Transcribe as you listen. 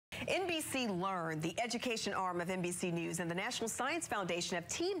NBC Learn, the education arm of NBC News, and the National Science Foundation have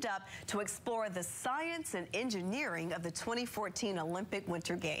teamed up to explore the science and engineering of the 2014 Olympic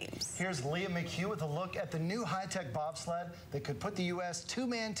Winter Games. Here's Leah McHugh with a look at the new high-tech bobsled that could put the U.S.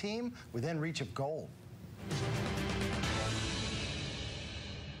 two-man team within reach of gold.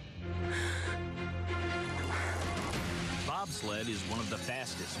 Bobsled is one of the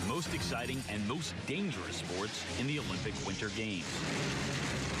fastest, most exciting, and most dangerous sports in the Olympic Winter Games.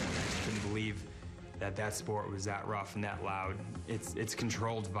 I couldn't believe that sport was that rough and that loud. It's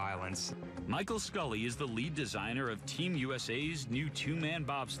controlled violence. Michael Scully is the lead designer of Team USA's new two-man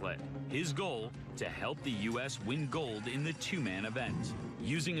bobsled. His goal, to help the U.S. win gold in the two-man event.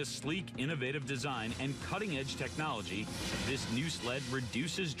 Using a sleek, innovative design and cutting-edge technology, this new sled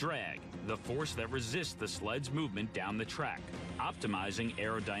reduces drag, the force that resists the sled's movement down the track, optimizing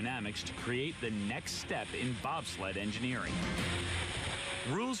aerodynamics to create the next step in bobsled engineering.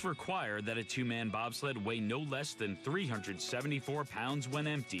 Rules require that a two-man bobsled weigh no less than 374 pounds when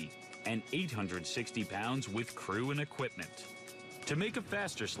empty and 860 pounds with crew and equipment. To make a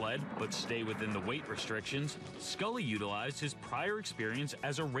faster sled, but stay within the weight restrictions, Scully utilized his prior experience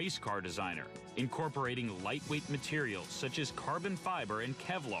as a race car designer, incorporating lightweight materials such as carbon fiber and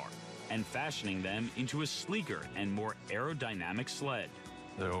Kevlar, and fashioning them into a sleeker and more aerodynamic sled.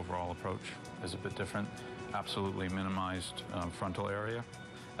 The overall approach is a bit different. Absolutely minimized frontal area,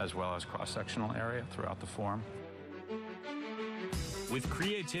 as well as cross-sectional area throughout the form. With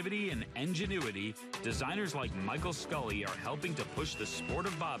creativity and ingenuity, designers like Michael Scully are helping to push the sport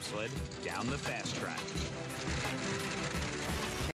of bobsled down the fast track.